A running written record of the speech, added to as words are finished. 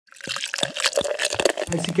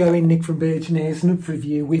How's it going? Nick from Beer-Gineers, and up for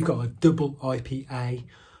review we've got a double IPA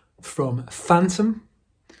from Phantom,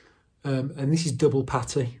 and this is double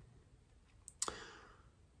patty.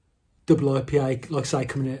 Double IPA, like I say,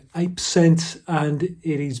 coming at 8%, and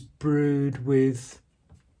it is brewed with,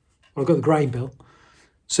 well, I've got the grain bill,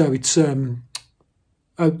 so it's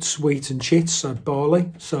oats, wheat and chits, so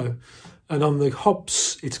barley. So, and on the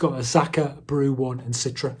hops, it's got Azaka, Brew One and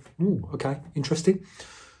Citra. Ooh, okay, interesting.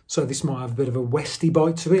 So this might have a bit of a westy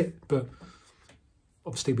bite to it, but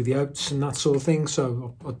obviously with the oats and that sort of thing.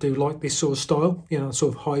 So I do like this sort of style, you know,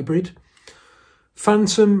 sort of hybrid.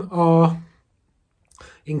 Phantom are,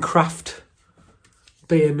 in craft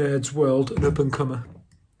beer nerds world, an up-and-comer.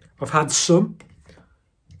 I've had some.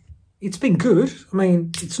 It's been good. I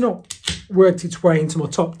mean, it's not worked its way into my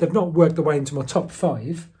top. They've not worked their way into my top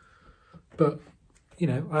 5, but you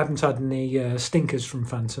know, I haven't had any stinkers from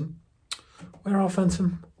Phantom. Where are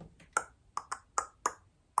Phantom?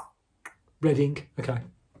 Reading. Okay.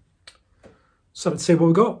 So let's see what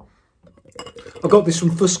we got. I got this from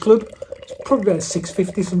Fuss Club. It's probably about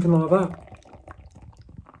 $6.50, something like that.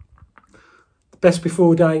 The best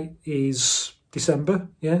before date is December.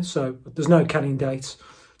 Yeah, so there's no canning date.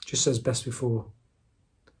 It just says best before.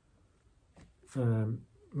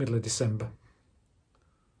 Middle of December.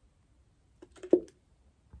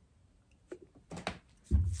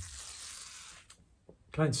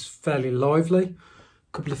 Okay, it's fairly lively.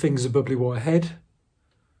 A couple of fingers of bubbly white head.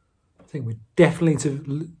 I think we're definitely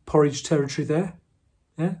into porridge territory there.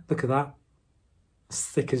 Yeah, look at that. As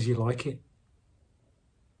thick as you like it.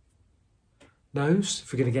 Nose,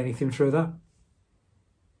 if we're going to get anything through that.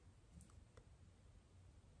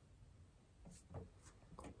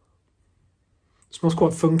 It smells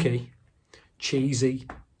quite funky, cheesy,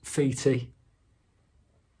 feety,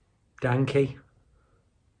 danky.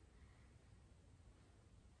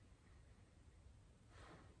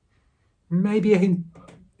 Maybe a hint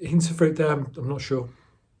of fruit there, I'm not sure.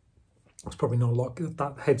 It's probably not a lot.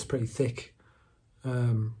 That head's pretty thick.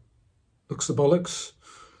 Looks the bollocks.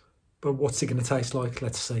 But what's it going to taste like?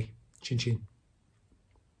 Let's see. Chin chin.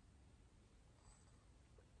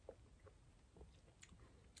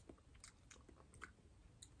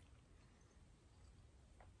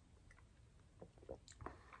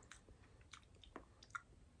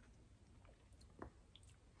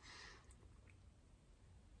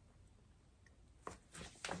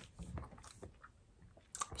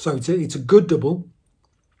 So it's a good double.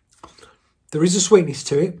 There is a sweetness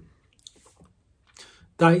to it.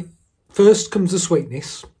 First comes the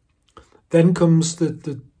sweetness, then comes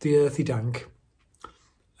the earthy dank,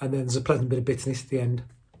 and then there's a pleasant bit of bitterness at the end.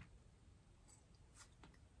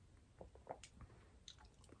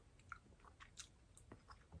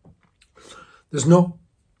 There's not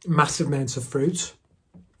massive amounts of fruit.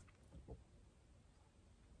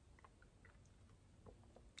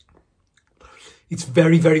 It's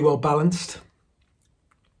very, very well balanced.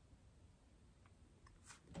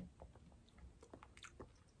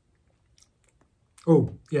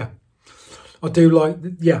 Oh, yeah. I do like,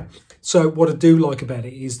 yeah. So what I do like about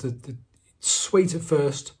it is that it's sweet at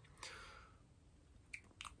first,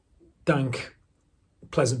 dank,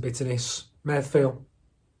 pleasant bitterness, mouthfeel.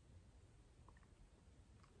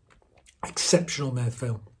 Exceptional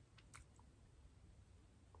mouthfeel.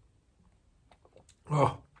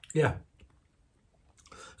 Oh, yeah.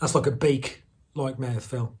 That's like a beak-like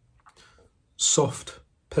mouthfeel. Soft,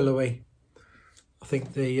 pillowy. I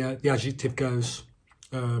think the adjective goes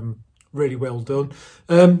really well done.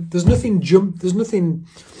 There's nothing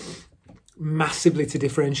massively to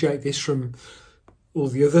differentiate this from all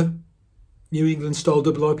the other New England style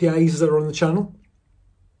double IPAs that are on the channel.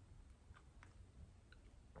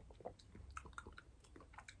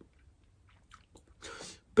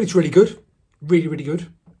 But it's really good. Really, really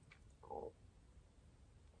good.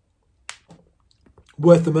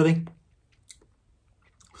 Worth the money.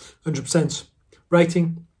 100%.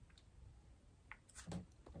 Rating.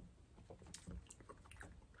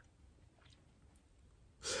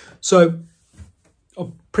 So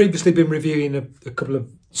I've previously been reviewing a couple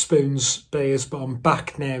of Spoons beers, but I'm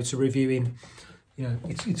back now to reviewing, you know,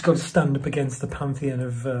 it's got to stand up against the pantheon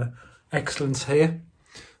of excellence here.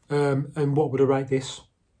 And what would I rate this?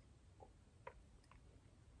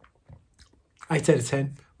 8 out of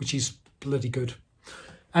 10, which is bloody good.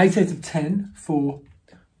 8 out of 10 for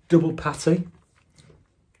double patty.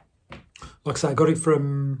 Like I say, I got it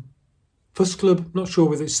from Fuss Club. Not sure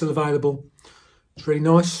whether it's still available. It's really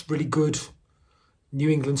nice, really good New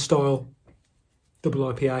England style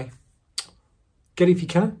double IPA. Get it if you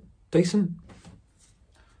can. Decent.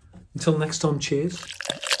 Until next time, cheers.